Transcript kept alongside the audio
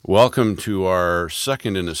Welcome to our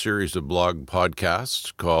second in a series of blog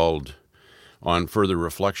podcasts called On Further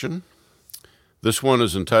Reflection. This one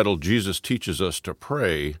is entitled Jesus Teaches Us to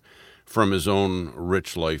Pray from His Own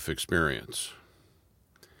Rich Life Experience.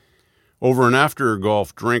 Over an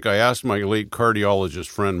after-golf drink, I asked my late cardiologist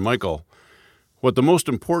friend Michael what the most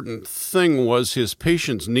important thing was his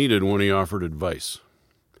patients needed when he offered advice.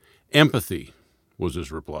 Empathy, was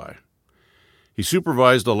his reply. He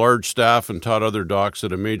supervised a large staff and taught other docs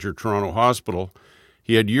at a major Toronto hospital.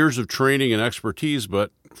 He had years of training and expertise,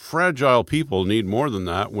 but fragile people need more than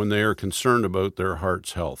that when they are concerned about their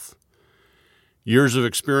heart's health. Years of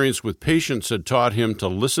experience with patients had taught him to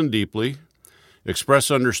listen deeply, express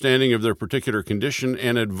understanding of their particular condition,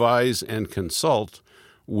 and advise and consult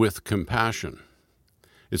with compassion.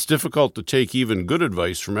 It's difficult to take even good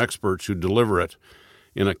advice from experts who deliver it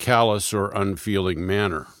in a callous or unfeeling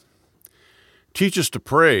manner. "Teach us to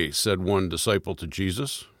pray," said one disciple to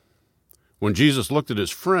Jesus. When Jesus looked at his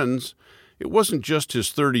friends, it wasn't just his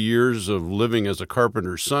 30 years of living as a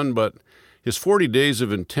carpenter's son, but his 40 days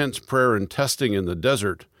of intense prayer and testing in the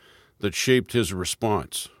desert that shaped his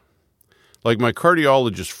response. Like my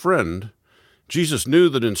cardiologist friend, Jesus knew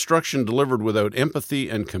that instruction delivered without empathy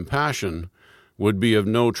and compassion would be of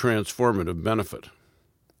no transformative benefit.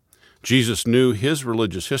 Jesus knew his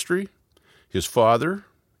religious history, his father,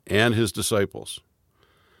 and his disciples.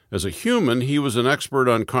 As a human, he was an expert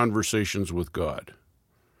on conversations with God.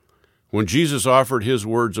 When Jesus offered his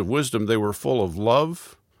words of wisdom, they were full of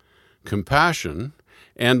love, compassion,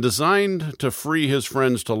 and designed to free his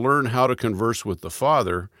friends to learn how to converse with the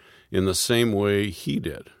Father in the same way he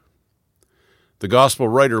did. The gospel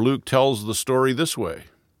writer Luke tells the story this way.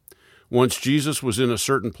 Once Jesus was in a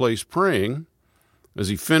certain place praying. As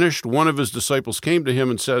he finished, one of his disciples came to him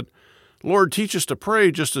and said, "Lord, teach us to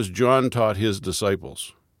pray just as John taught his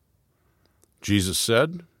disciples." Jesus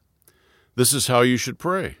said, "This is how you should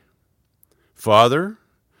pray. Father,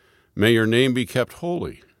 may your name be kept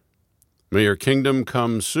holy. May your kingdom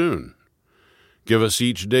come soon. Give us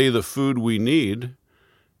each day the food we need,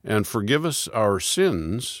 and forgive us our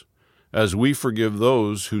sins as we forgive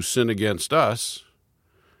those who sin against us,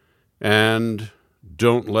 and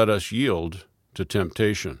don't let us yield to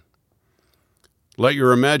temptation." Let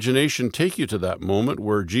your imagination take you to that moment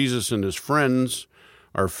where Jesus and his friends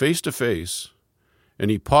are face to face,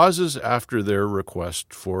 and he pauses after their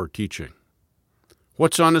request for teaching.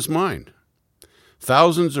 What's on his mind?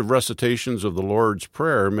 Thousands of recitations of the Lord's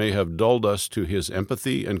Prayer may have dulled us to his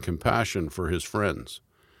empathy and compassion for his friends.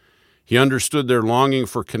 He understood their longing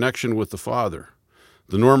for connection with the Father,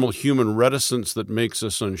 the normal human reticence that makes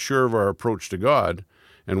us unsure of our approach to God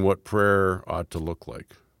and what prayer ought to look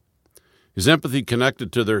like. His empathy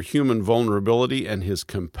connected to their human vulnerability, and his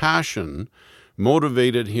compassion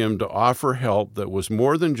motivated him to offer help that was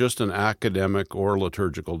more than just an academic or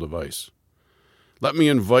liturgical device. Let me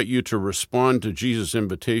invite you to respond to Jesus'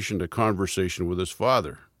 invitation to conversation with his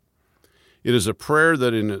Father. It is a prayer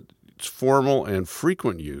that in its formal and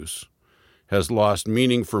frequent use has lost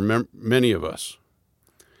meaning for many of us.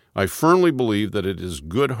 I firmly believe that it is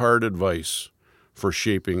good hard advice for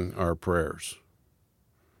shaping our prayers.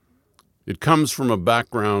 It comes from a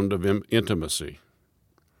background of intimacy.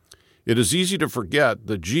 It is easy to forget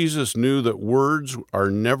that Jesus knew that words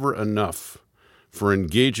are never enough for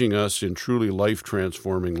engaging us in truly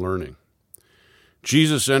life-transforming learning.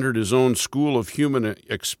 Jesus entered his own school of human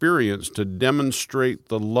experience to demonstrate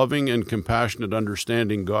the loving and compassionate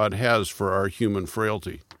understanding God has for our human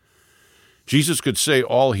frailty. Jesus could say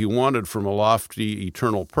all he wanted from a lofty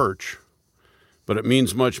eternal perch, but it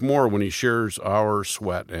means much more when he shares our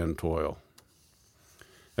sweat and toil.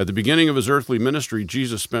 At the beginning of his earthly ministry,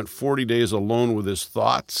 Jesus spent 40 days alone with his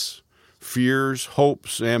thoughts, fears,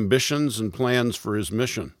 hopes, ambitions, and plans for his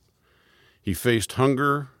mission. He faced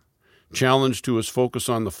hunger, challenged to his focus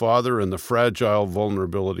on the Father, and the fragile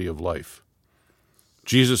vulnerability of life.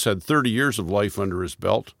 Jesus had 30 years of life under his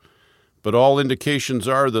belt, but all indications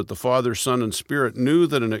are that the Father, Son, and Spirit knew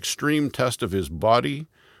that an extreme test of his body,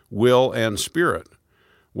 will, and spirit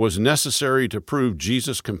was necessary to prove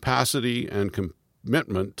Jesus' capacity and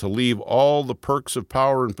commitment to leave all the perks of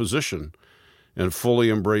power and position and fully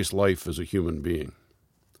embrace life as a human being.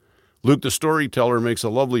 Luke the storyteller makes a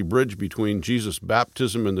lovely bridge between Jesus'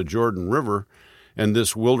 baptism in the Jordan River and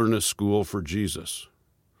this wilderness school for Jesus.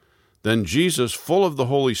 Then Jesus, full of the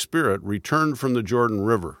Holy Spirit, returned from the Jordan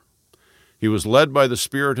River. He was led by the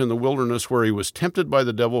Spirit in the wilderness where he was tempted by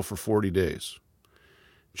the devil for 40 days.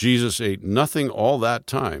 Jesus ate nothing all that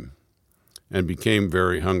time and became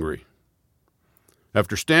very hungry.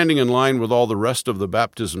 After standing in line with all the rest of the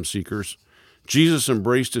baptism seekers, Jesus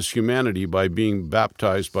embraced his humanity by being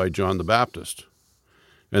baptized by John the Baptist.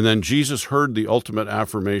 And then Jesus heard the ultimate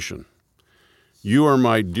affirmation, "You are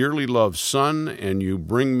my dearly loved Son, and you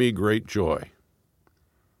bring me great joy."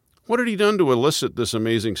 What had he done to elicit this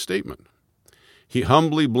amazing statement? He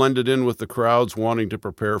humbly blended in with the crowds wanting to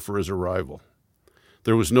prepare for his arrival.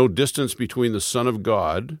 There was no distance between the Son of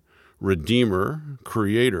God, Redeemer,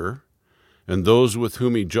 Creator, and those with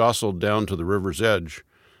whom he jostled down to the river's edge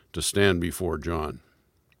to stand before John.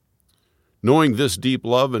 Knowing this deep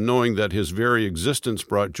love and knowing that his very existence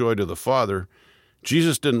brought joy to the Father,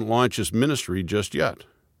 Jesus didn't launch his ministry just yet.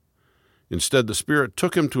 Instead, the Spirit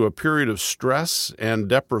took him to a period of stress and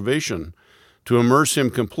deprivation to immerse him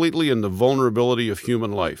completely in the vulnerability of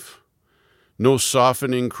human life. No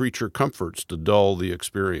softening creature comforts to dull the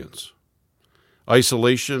experience.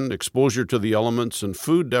 Isolation, exposure to the elements, and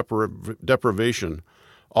food deprivation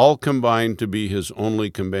all combined to be his only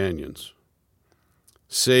companions,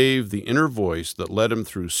 save the inner voice that led him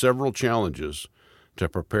through several challenges to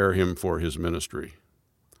prepare him for his ministry.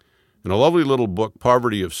 In a lovely little book,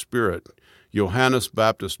 Poverty of Spirit, Johannes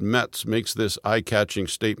Baptist Metz makes this eye-catching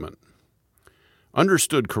statement.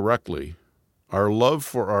 Understood correctly, our love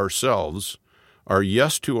for ourselves, our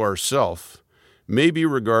yes to ourself, may be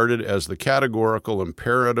regarded as the categorical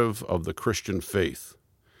imperative of the Christian faith.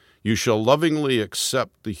 You shall lovingly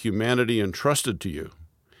accept the humanity entrusted to you.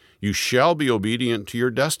 You shall be obedient to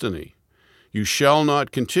your destiny. You shall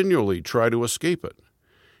not continually try to escape it.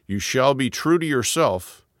 You shall be true to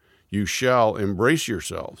yourself. You shall embrace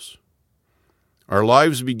yourselves. Our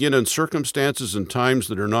lives begin in circumstances and times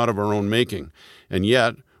that are not of our own making, and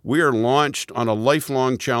yet we are launched on a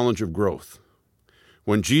lifelong challenge of growth.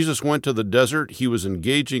 When Jesus went to the desert, he was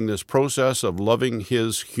engaging this process of loving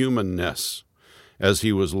his humanness as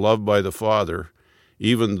he was loved by the Father,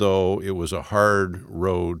 even though it was a hard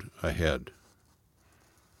road ahead.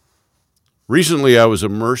 Recently, I was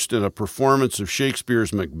immersed in a performance of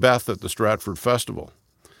Shakespeare's Macbeth at the Stratford Festival.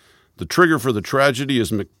 The trigger for the tragedy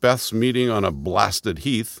is Macbeth's meeting on a blasted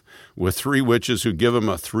heath with three witches who give him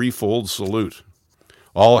a threefold salute.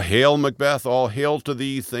 All hail, Macbeth! All hail to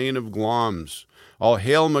thee, Thane of Glamis! All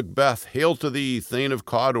hail, Macbeth! Hail to thee, Thane of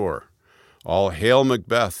Cawdor! All hail,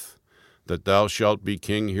 Macbeth, that thou shalt be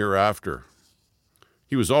king hereafter.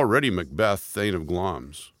 He was already Macbeth, Thane of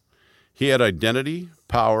Glamis. He had identity,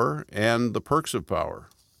 power, and the perks of power.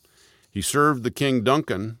 He served the King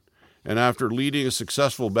Duncan, and after leading a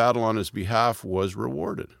successful battle on his behalf, was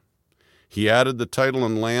rewarded. He added the title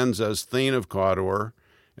and lands as Thane of Cawdor,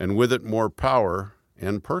 and with it more power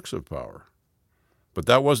and perks of power. But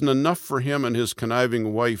that wasn't enough for him and his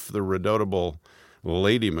conniving wife, the redoubtable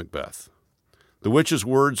Lady Macbeth. The witches'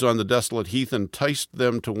 words on the desolate heath enticed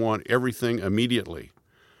them to want everything immediately.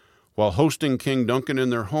 While hosting King Duncan in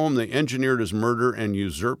their home, they engineered his murder and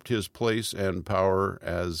usurped his place and power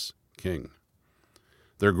as king.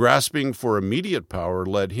 Their grasping for immediate power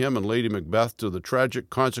led him and Lady Macbeth to the tragic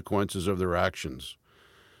consequences of their actions.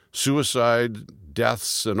 Suicide,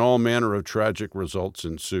 deaths, and all manner of tragic results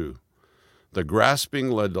ensue. The grasping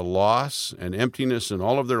led to loss and emptiness in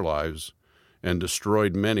all of their lives and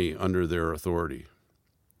destroyed many under their authority.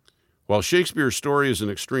 While Shakespeare's story is an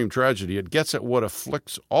extreme tragedy, it gets at what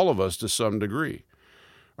afflicts all of us to some degree.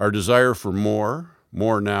 Our desire for more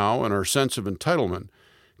now, and our sense of entitlement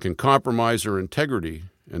can compromise our integrity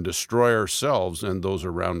and destroy ourselves and those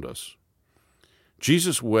around us.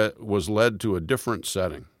 Jesus was led to a different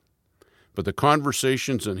setting, but the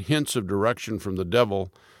conversations and hints of direction from the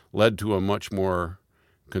devil led to a much more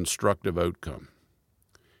constructive outcome.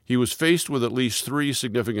 He was faced with at least three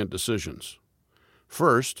significant decisions.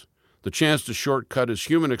 First, the chance to shortcut his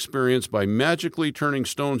human experience by magically turning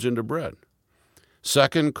stones into bread.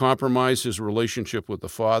 Second, compromise his relationship with the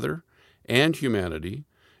Father and humanity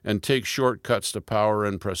and take shortcuts to power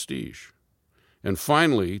and prestige. And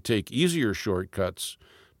finally, take easier shortcuts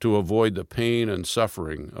to avoid the pain and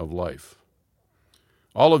suffering of life.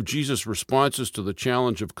 All of Jesus' responses to the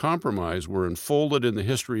challenge of compromise were enfolded in the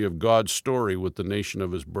history of God's story with the nation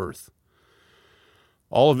of his birth.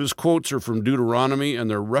 All of his quotes are from Deuteronomy and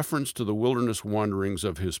their reference to the wilderness wanderings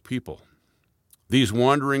of his people. These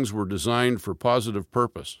wanderings were designed for positive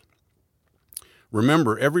purpose.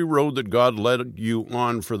 Remember, every road that God led you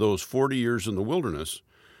on for those 40 years in the wilderness,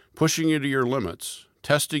 pushing you to your limits,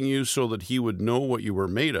 testing you so that he would know what you were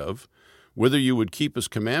made of, whether you would keep his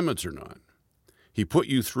commandments or not. He put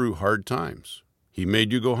you through hard times. He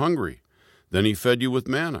made you go hungry. Then he fed you with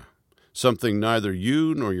manna, something neither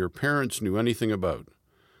you nor your parents knew anything about.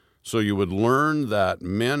 So you would learn that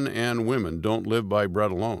men and women don't live by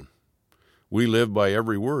bread alone. We live by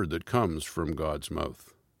every word that comes from God's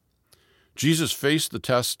mouth. Jesus faced the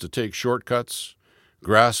test to take shortcuts,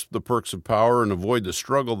 grasp the perks of power, and avoid the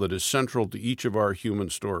struggle that is central to each of our human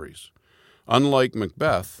stories. Unlike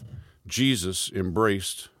Macbeth, Jesus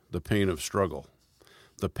embraced the pain of struggle,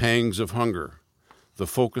 the pangs of hunger, the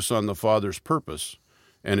focus on the Father's purpose,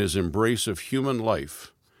 and his embrace of human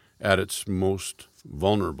life at its most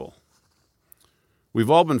vulnerable. We've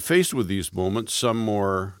all been faced with these moments, some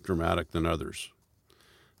more dramatic than others.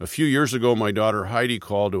 A few years ago, my daughter Heidi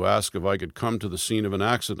called to ask if I could come to the scene of an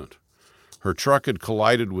accident. Her truck had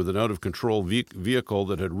collided with an out-of-control vehicle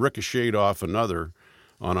that had ricocheted off another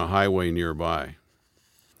on a highway nearby.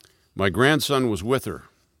 My grandson was with her.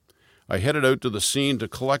 I headed out to the scene to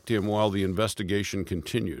collect him while the investigation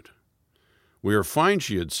continued. "We are fine,"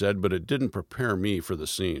 she had said, but it didn't prepare me for the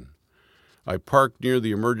scene. I parked near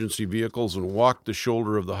the emergency vehicles and walked the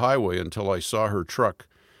shoulder of the highway until I saw her truck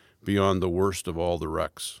beyond the worst of all the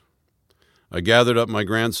wrecks. I gathered up my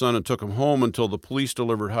grandson and took him home until the police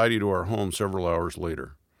delivered Heidi to our home several hours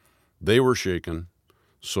later. They were shaken,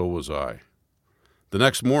 so was I. The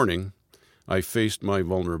next morning, I faced my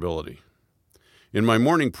vulnerability. In my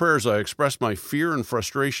morning prayers, I expressed my fear and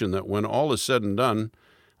frustration that when all is said and done,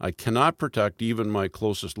 I cannot protect even my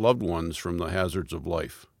closest loved ones from the hazards of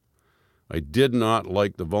life. I did not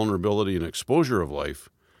like the vulnerability and exposure of life,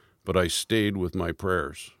 but I stayed with my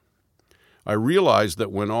prayers. I realized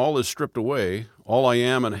that when all is stripped away, all I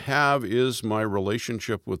am and have is my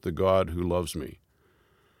relationship with the God who loves me.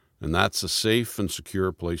 And that's a safe and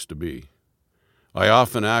secure place to be. I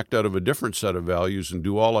often act out of a different set of values and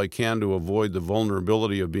do all I can to avoid the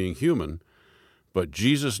vulnerability of being human, but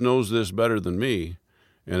Jesus knows this better than me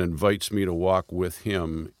and invites me to walk with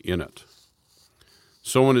him in it.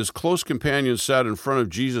 So when his close companions sat in front of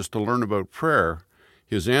Jesus to learn about prayer,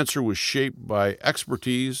 his answer was shaped by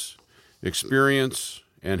expertise, experience,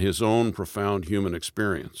 and his own profound human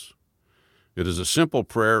experience. It is a simple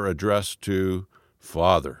prayer addressed to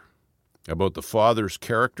Father, about the Father's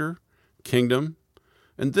character, kingdom,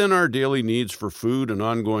 and then our daily needs for food and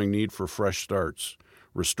ongoing need for fresh starts,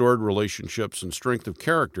 restored relationships, and strength of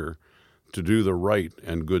character to do the right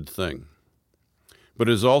and good thing. But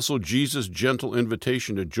it is also Jesus' gentle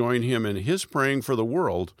invitation to join him in his praying for the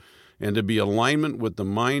world and to be in alignment with the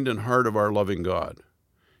mind and heart of our loving God.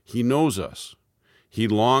 He knows us. He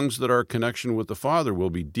longs that our connection with the Father will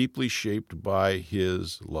be deeply shaped by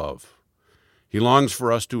his love. He longs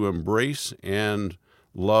for us to embrace and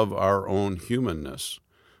love our own humanness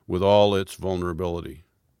with all its vulnerability.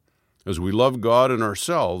 As we love God and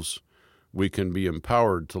ourselves, we can be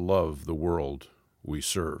empowered to love the world we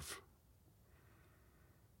serve.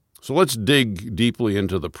 So let's dig deeply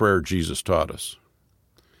into the prayer Jesus taught us.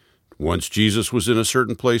 Once Jesus was in a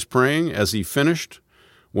certain place praying. As he finished,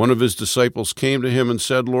 one of his disciples came to him and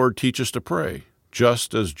said, "Lord, teach us to pray,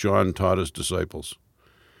 just as John taught his disciples."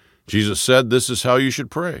 Jesus said, "This is how you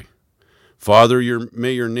should pray. Father,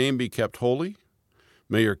 may your name be kept holy.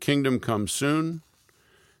 May your kingdom come soon.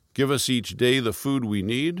 Give us each day the food we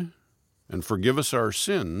need, and forgive us our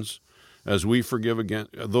sins as we forgive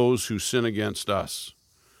those who sin against us.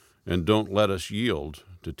 And don't let us yield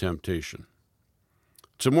to temptation."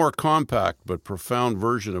 It's a more compact but profound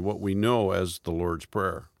version of what we know as the Lord's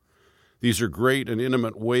Prayer. These are great and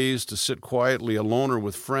intimate ways to sit quietly alone or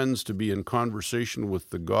with friends, to be in conversation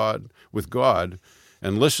with God,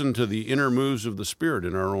 and listen to the inner moves of the Spirit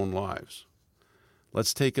in our own lives.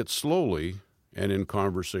 Let's take it slowly and in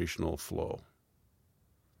conversational flow.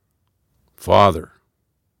 Father.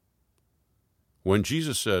 When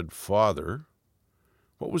Jesus said Father,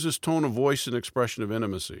 what was his tone of voice and expression of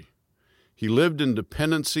intimacy? He lived in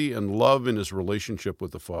dependency and love in his relationship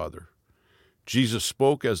with the Father. Jesus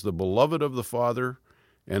spoke as the beloved of the Father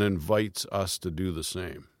and invites us to do the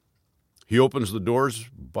same. He opens the doors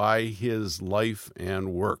by his life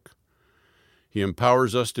and work. He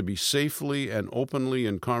empowers us to be safely and openly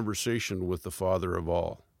in conversation with the Father of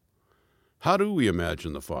all. How do we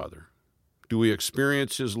imagine the Father? Do we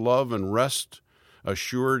experience his love and rest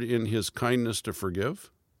assured in his kindness to forgive?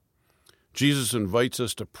 Jesus invites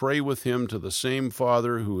us to pray with him to the same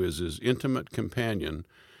Father who is his intimate companion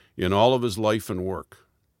in all of his life and work.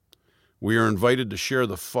 We are invited to share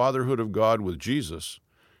the fatherhood of God with Jesus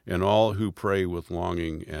and all who pray with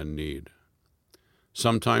longing and need.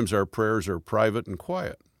 Sometimes our prayers are private and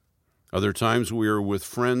quiet. Other times we are with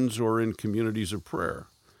friends or in communities of prayer.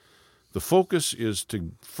 The focus is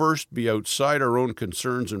to first be outside our own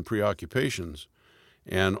concerns and preoccupations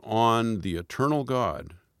and on the eternal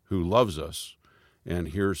God who loves us and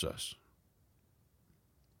hears us.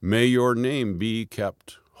 May your name be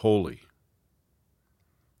kept holy.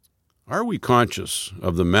 Are we conscious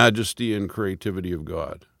of the majesty and creativity of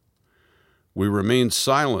God? We remain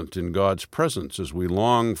silent in God's presence as we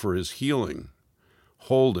long for His healing,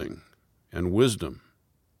 holding, and wisdom.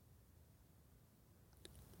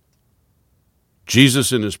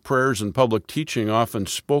 Jesus, in His prayers and public teaching, often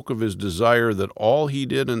spoke of His desire that all He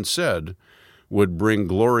did and said would bring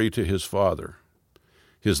glory to His Father,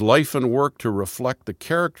 His life and work to reflect the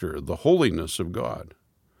character, the holiness of God.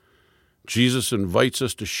 Jesus invites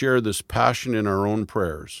us to share this passion in our own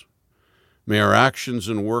prayers. May our actions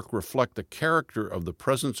and work reflect the character of the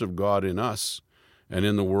presence of God in us and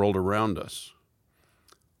in the world around us.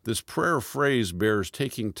 This prayer phrase bears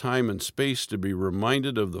taking time and space to be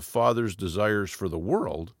reminded of the Father's desires for the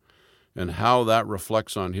world and how that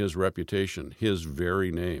reflects on His reputation, His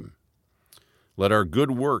very name. Let our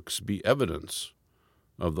good works be evidence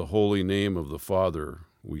of the holy name of the Father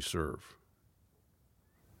we serve.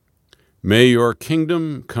 May your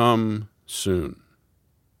kingdom come soon.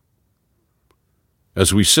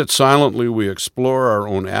 As we sit silently, we explore our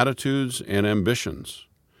own attitudes and ambitions.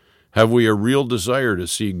 Have we a real desire to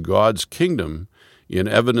see God's kingdom in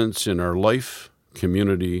evidence in our life,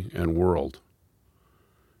 community, and world?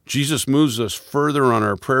 Jesus moves us further on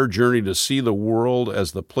our prayer journey to see the world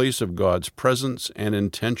as the place of God's presence and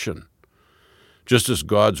intention. Just as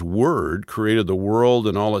God's Word created the world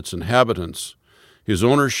and all its inhabitants, His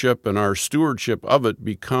ownership and our stewardship of it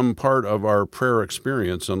become part of our prayer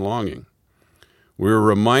experience and longing. We are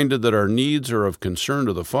reminded that our needs are of concern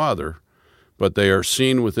to the Father, but they are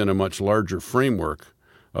seen within a much larger framework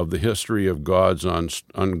of the history of God's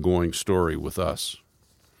ongoing story with us.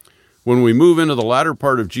 When we move into the latter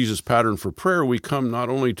part of Jesus' pattern for prayer, we come not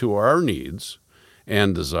only to our needs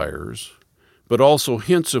and desires, but also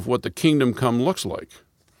hints of what the kingdom come looks like.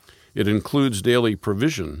 It includes daily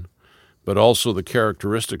provision, but also the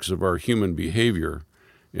characteristics of our human behavior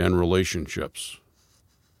and relationships.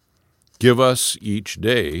 Give us each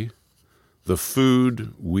day the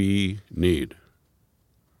food we need.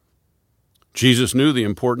 Jesus knew the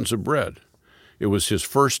importance of bread. It was His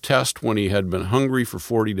first test when He had been hungry for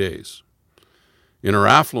 40 days. In our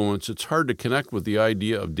affluence, it's hard to connect with the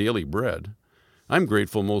idea of daily bread. I'm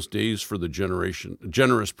grateful most days for the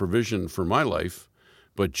generous provision for my life,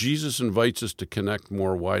 but Jesus invites us to connect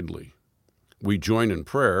more widely. We join in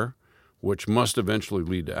prayer, which must eventually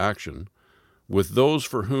lead to action, with those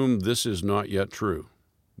for whom this is not yet true.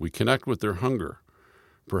 We connect with their hunger,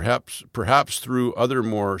 perhaps through other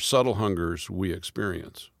more subtle hungers we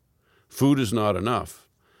experience. Food is not enough,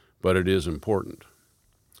 but it is important.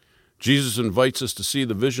 Jesus invites us to see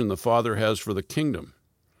the vision the Father has for the kingdom.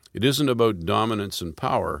 It isn't about dominance and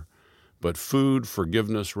power, but food,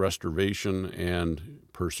 forgiveness, restoration, and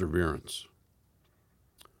perseverance.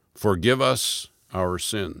 Forgive us our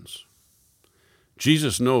sins.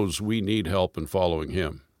 Jesus knows we need help in following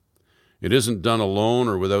Him. It isn't done alone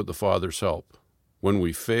or without the Father's help. When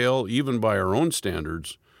we fail, even by our own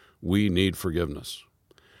standards, we need forgiveness.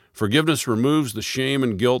 Forgiveness removes the shame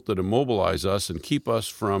and guilt that immobilize us and keep us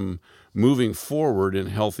from moving forward in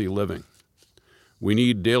healthy living. We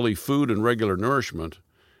need daily food and regular nourishment,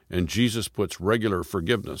 and Jesus puts regular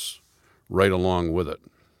forgiveness right along with it.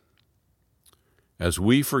 As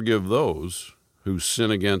we forgive those who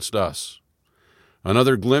sin against us.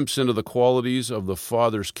 Another glimpse into the qualities of the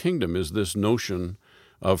Father's kingdom is this notion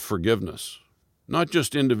of forgiveness, not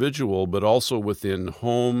just individual, but also within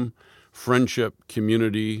home, friendship,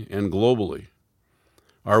 community, and globally.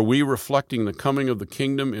 Are we reflecting the coming of the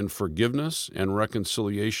kingdom in forgiveness and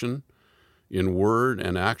reconciliation, in word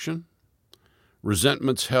and action?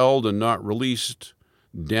 Resentments held and not released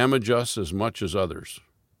damage us as much as others.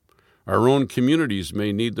 Our own communities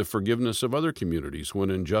may need the forgiveness of other communities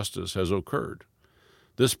when injustice has occurred.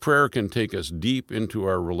 This prayer can take us deep into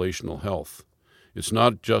our relational health. It's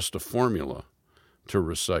not just a formula to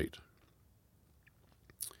recite.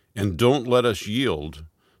 And don't let us yield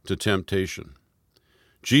to temptation.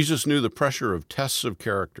 Jesus knew the pressure of tests of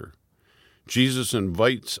character. Jesus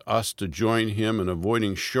invites us to join Him in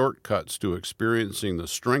avoiding shortcuts to experiencing the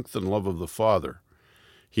strength and love of the Father.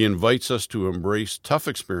 He invites us to embrace tough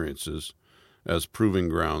experiences as proving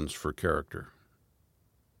grounds for character.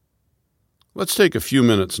 Let's take a few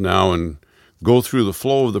minutes now and go through the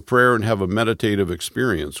flow of the prayer and have a meditative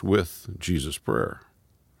experience with Jesus' prayer.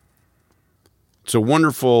 It's a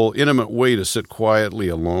wonderful, intimate way to sit quietly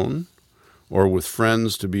alone or with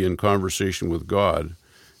friends to be in conversation with God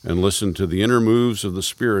and listen to the inner moves of the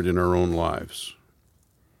Spirit in our own lives.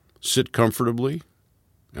 Sit comfortably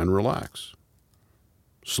and relax.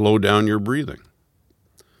 Slow down your breathing.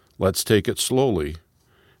 Let's take it slowly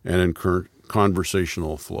and in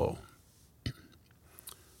conversational flow.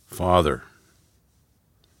 Father.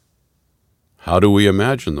 How do we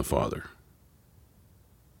imagine the Father?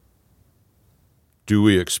 Do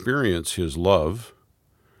we experience his love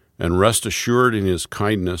and rest assured in his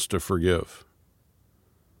kindness to forgive?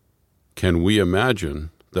 Can we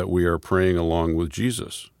imagine that we are praying along with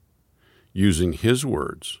Jesus, using his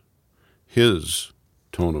words, his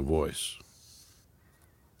tone of voice?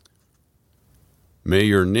 May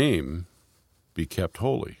your name be kept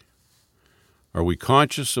holy. Are we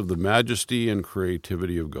conscious of the majesty and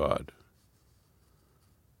creativity of God?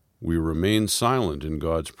 We remain silent in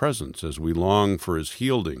God's presence as we long for his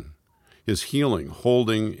healing,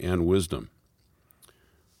 holding, and wisdom.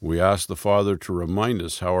 We ask the Father to remind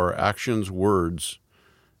us how our actions, words,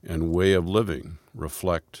 and way of living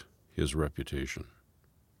reflect his reputation.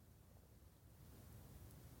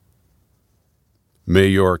 May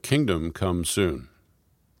your kingdom come soon.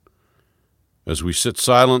 As we sit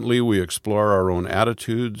silently, we explore our own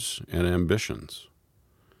attitudes and ambitions.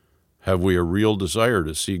 Have we a real desire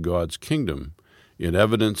to see God's kingdom in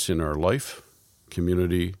evidence in our life,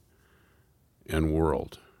 community, and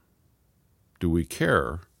world? Do we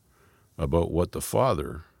care about what the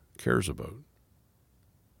Father cares about?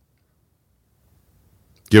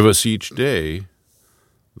 Give us each day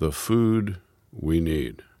the food we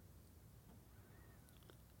need.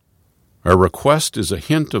 Our request is a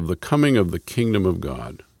hint of the coming of the kingdom of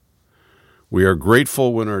God. We are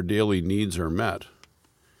grateful when our daily needs are met.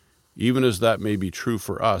 Even as that may be true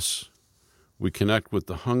for us, we connect with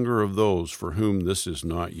the hunger of those for whom this is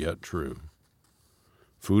not yet true.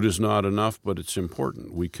 Food is not enough, but it's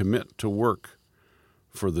important. We commit to work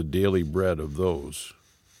for the daily bread of those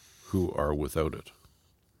who are without it.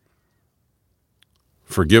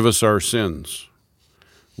 Forgive us our sins.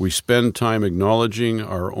 We spend time acknowledging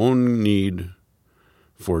our own need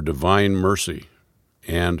for divine mercy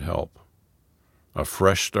and help, a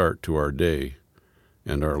fresh start to our day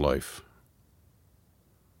and our life.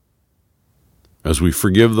 As we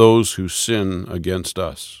forgive those who sin against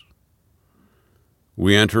us,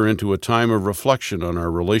 we enter into a time of reflection on our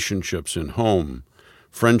relationships in home,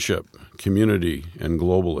 friendship, community, and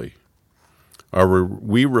globally. Are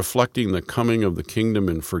we reflecting the coming of the kingdom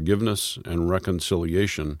in forgiveness and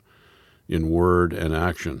reconciliation in word and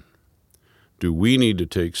action? Do we need to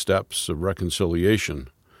take steps of reconciliation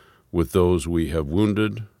with those we have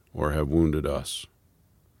wounded or have wounded us?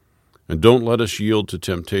 And don't let us yield to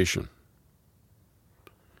temptation.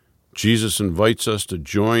 Jesus invites us to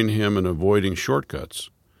join him in avoiding shortcuts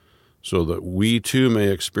so that we too may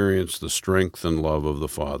experience the strength and love of the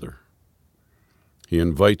Father. He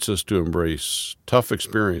invites us to embrace tough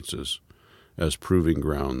experiences as proving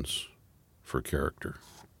grounds for character.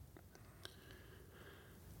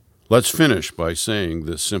 Let's finish by saying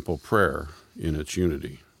this simple prayer in its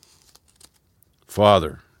unity.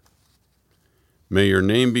 Father, may your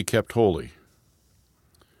name be kept holy.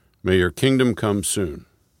 May your kingdom come soon.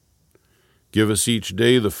 Give us each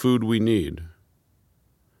day the food we need,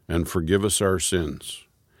 and forgive us our sins,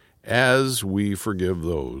 as we forgive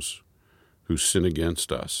those who sin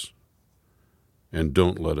against us, and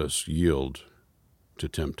don't let us yield to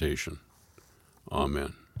temptation.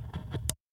 Amen.